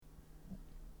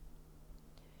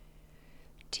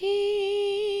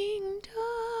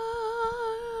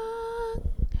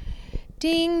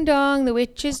Ding dong, the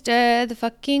witch is dead. The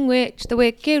fucking witch, the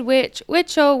wicked witch,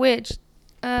 witch oh witch.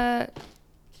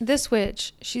 This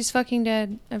witch, she's fucking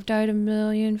dead. I've died a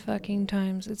million fucking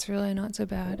times. It's really not so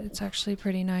bad. It's actually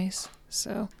pretty nice.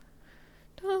 So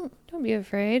don't be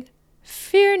afraid.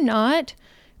 Fear not,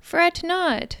 fret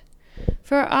not.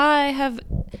 For I have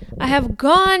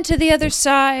gone to the other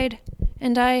side,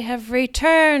 and I have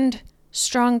returned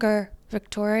stronger,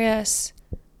 victorious.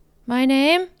 My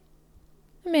name?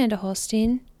 Amanda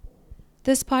Holstein.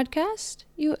 This podcast,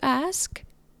 you ask?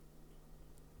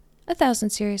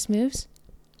 1,000 serious moves.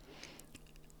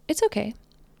 It's okay.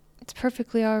 It's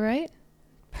perfectly all right.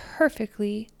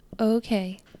 Perfectly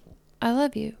okay. I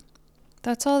love you.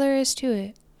 That's all there is to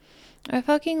it. I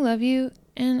fucking love you,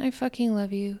 and I fucking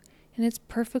love you, and it's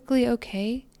perfectly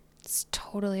okay. It's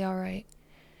totally all right.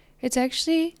 It's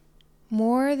actually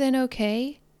more than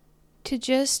okay to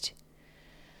just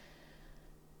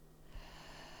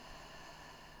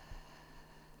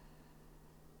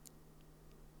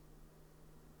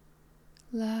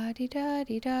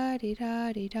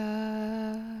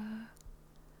la-di-da-di-da-di-da-di-da.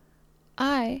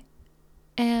 I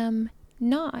am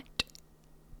not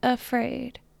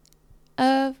afraid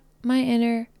of my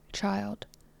inner child.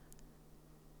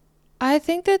 I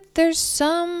think that there's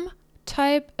some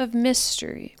type of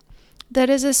mystery that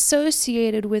is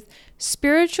associated with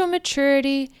spiritual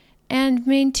maturity and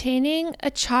maintaining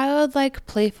a childlike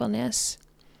playfulness.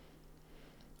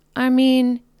 I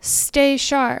mean, stay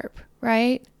sharp,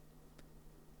 right?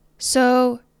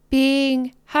 So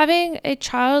having a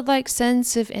childlike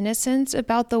sense of innocence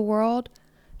about the world.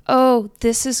 Oh,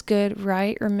 this is good,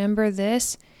 right? Remember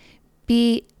this.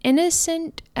 Be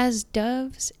innocent as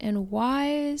doves and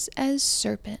wise as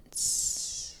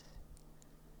serpents.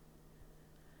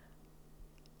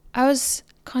 I was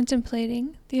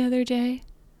contemplating the other day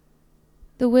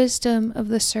the wisdom of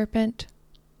the serpent.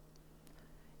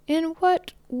 In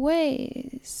what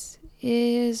ways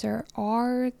is or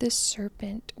are the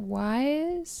serpent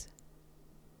wise?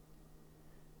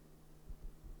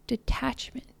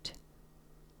 Detachment.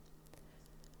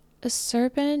 A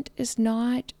serpent is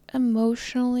not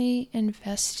emotionally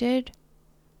invested.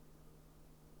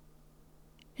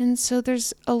 And so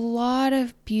there's a lot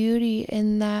of beauty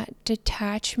in that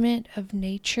detachment of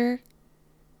nature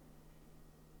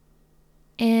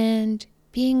and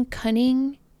being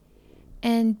cunning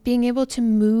and being able to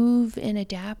move and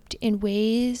adapt in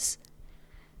ways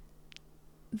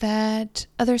that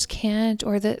others can't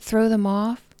or that throw them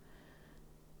off.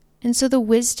 And so the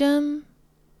wisdom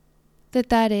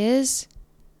that is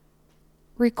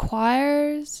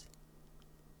requires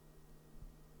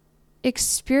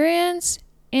experience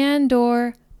and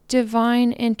or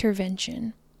divine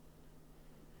intervention.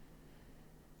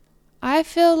 I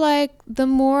feel like the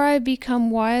more I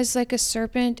become wise like a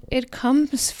serpent, it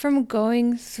comes from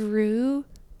going through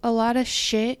a lot of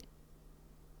shit.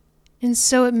 And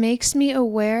so it makes me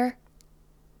aware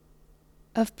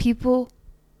of people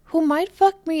who might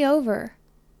fuck me over.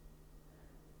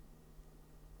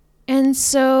 And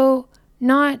so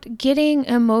not getting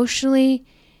emotionally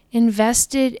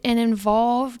invested and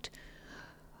involved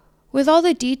with all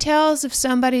the details of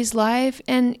somebody's life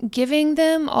and giving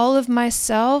them all of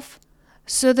myself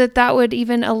so that would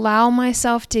even allow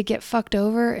myself to get fucked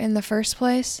over in the first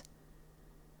place.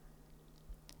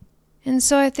 And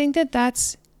so I think that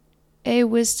that's a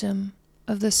wisdom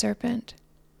of the serpent.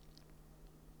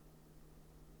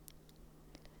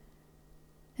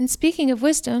 And speaking of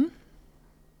wisdom,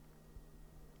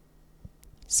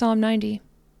 Psalm 90.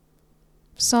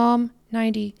 Psalm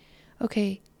 90.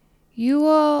 Okay, you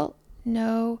all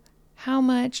know how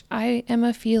much I am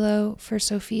a philo for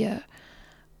Sophia.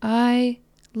 I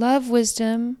love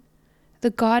wisdom.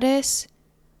 The goddess,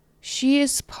 she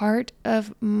is part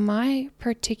of my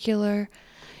particular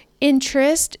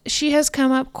interest. She has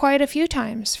come up quite a few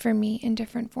times for me in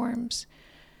different forms.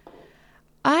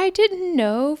 I didn't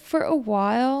know for a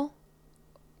while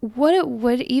what it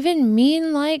would even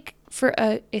mean like for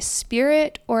a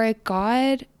spirit or a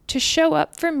god to show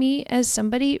up for me as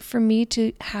somebody for me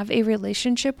to have a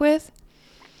relationship with.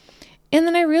 And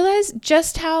then I realized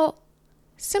just how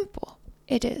simple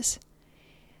it is.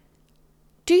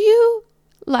 Do you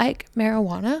like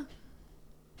marijuana?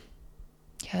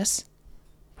 Yes,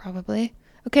 probably.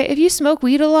 Okay, if you smoke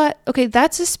weed a lot, okay,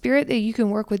 that's a spirit that you can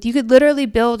work with. You could literally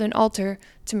build an altar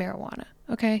to marijuana,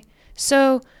 okay?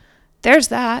 So there's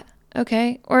that,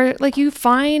 okay? Or like you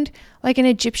find like an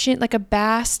Egyptian, like a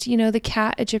Bast, the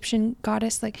cat Egyptian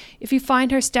goddess. Like if you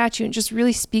find her statue and it just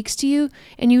really speaks to you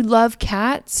and you love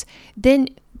cats, then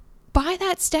buy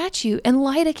that statue and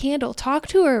light a candle. Talk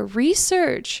to her,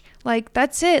 research. Like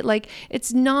that's it. Like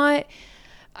it's not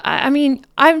I mean,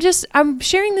 I'm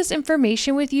sharing this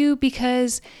information with you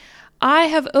because I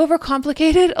have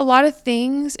overcomplicated a lot of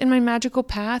things in my magical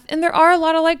path, and there are a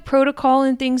lot of like protocol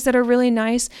and things that are really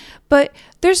nice, but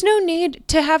there's no need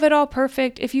to have it all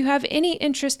perfect. If you have any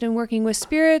interest in working with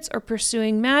spirits or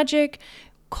pursuing magic,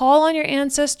 call on your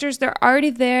ancestors. They're already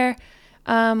there.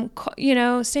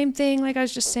 Same thing like I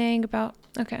was just saying about,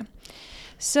 okay.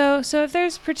 So if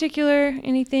there's particular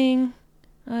anything,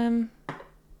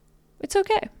 it's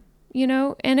okay.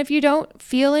 And if you don't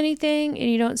feel anything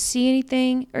and you don't see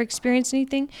anything or experience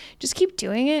anything, just keep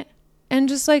doing it and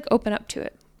just like open up to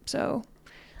it. So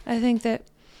I think that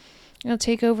it'll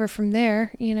take over from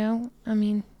there, and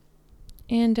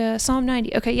Psalm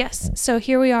 90. Okay, yes. So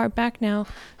here we are back now.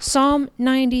 Psalm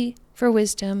 90 for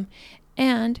wisdom.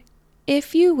 And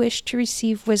if you wish to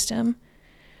receive wisdom,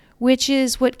 which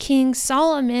is what King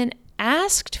Solomon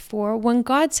asked for when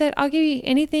God said, I'll give you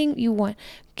anything you want.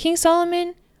 King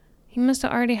Solomon, he must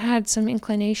have already had some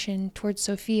inclination towards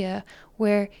Sophia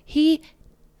where he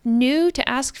knew to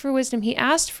ask for wisdom. He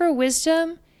asked for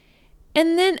wisdom,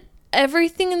 and then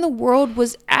everything in the world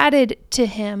was added to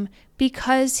him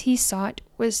because he sought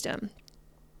wisdom.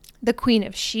 The Queen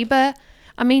of Sheba.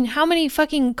 I mean, how many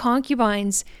fucking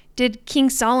concubines did King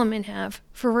Solomon have?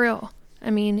 For real. I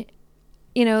mean,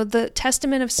 the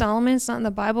Testament of Solomon, it's not in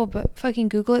the Bible, but fucking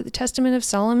Google it. The Testament of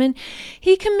Solomon.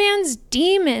 He commands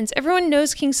demons. Everyone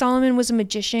knows King Solomon was a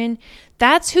magician.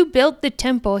 That's who built the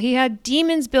temple. He had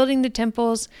demons building the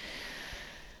temples.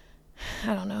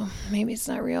 I don't know. Maybe it's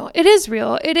not real. It is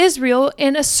real. It is real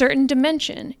in a certain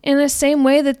dimension. In the same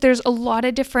way that there's a lot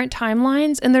of different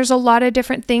timelines and there's a lot of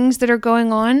different things that are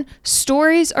going on.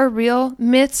 Stories are real.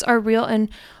 Myths are real. And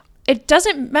it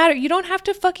doesn't matter. You don't have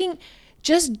to fucking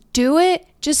just do it.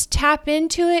 Just tap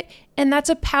into it. And that's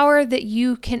a power that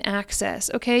you can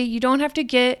access. Okay. You don't have to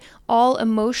get all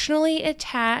emotionally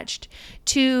attached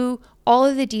to all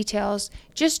of the details.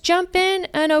 Just jump in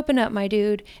and open up, my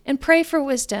dude, and pray for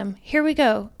wisdom. Here we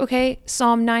go. Okay.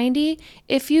 Psalm 90.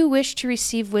 If you wish to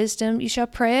receive wisdom, you shall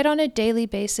pray it on a daily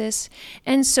basis.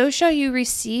 And so shall you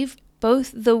receive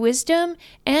both the wisdom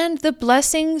and the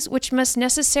blessings which must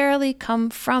necessarily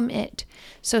come from it.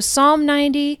 So Psalm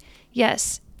 90.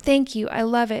 Yes, thank you. I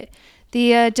love it.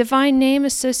 The divine name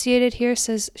associated here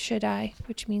says Shaddai,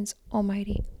 which means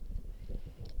Almighty.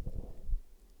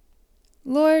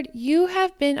 Lord, you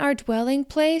have been our dwelling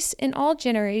place in all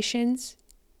generations.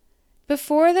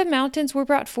 Before the mountains were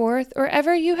brought forth, or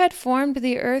ever you had formed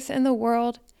the earth and the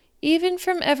world, even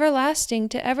from everlasting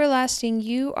to everlasting,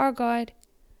 you are God.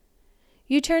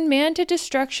 You turn man to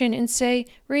destruction and say,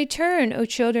 Return, O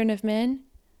children of men.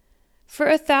 For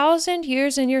 1,000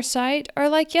 years in your sight are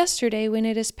like yesterday when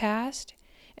it is past,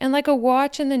 and like a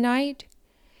watch in the night.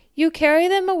 You carry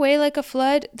them away like a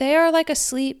flood, they are like a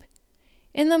sleep.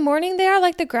 In the morning they are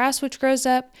like the grass which grows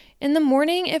up. In the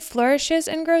morning it flourishes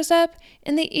and grows up.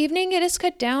 In the evening it is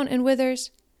cut down and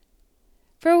withers.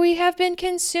 For we have been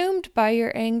consumed by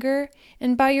your anger,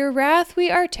 and by your wrath we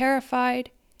are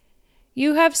terrified.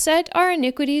 You have set our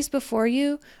iniquities before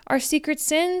you, our secret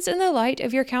sins in the light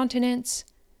of your countenance.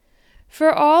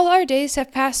 For all our days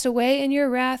have passed away in your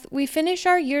wrath. We finish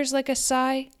our years like a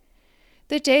sigh.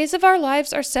 The days of our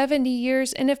lives are 70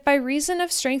 years, and if by reason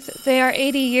of strength they are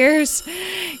 80 years,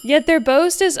 yet their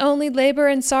boast is only labor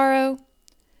and sorrow.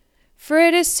 For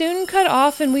it is soon cut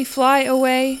off and we fly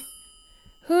away.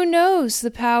 Who knows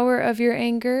the power of your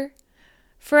anger?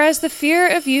 For as the fear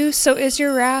of you, so is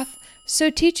your wrath. So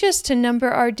teach us to number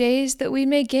our days, that we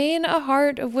may gain a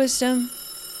heart of wisdom.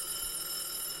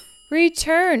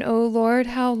 Return, O Lord,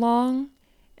 how long?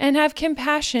 And have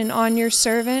compassion on your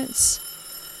servants.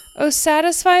 O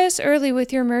satisfy us early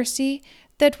with your mercy,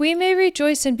 that we may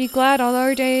rejoice and be glad all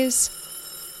our days.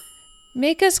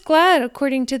 Make us glad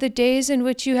according to the days in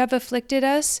which you have afflicted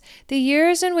us, the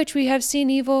years in which we have seen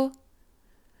evil.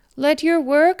 Let your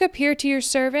work appear to your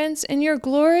servants, and your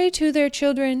glory to their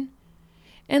children.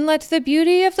 And let the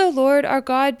beauty of the Lord our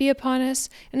God be upon us,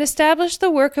 and establish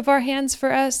the work of our hands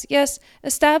for us. Yes,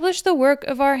 establish the work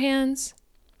of our hands.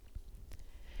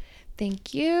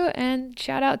 Thank you, and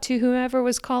shout out to whoever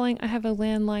was calling. I have a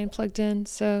landline plugged in,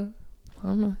 so I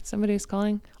don't know, somebody's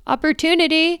calling.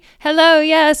 Opportunity. Hello,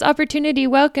 yes, Opportunity.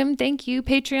 Welcome. Thank you.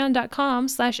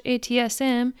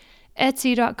 Patreon.com/ATSM,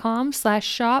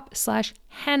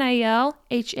 Etsy.com/shop/Hanael,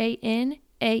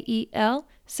 HANAEL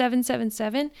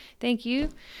 777. Thank you.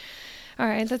 All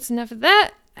right, that's enough of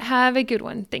that. Have a good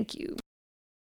one. Thank you.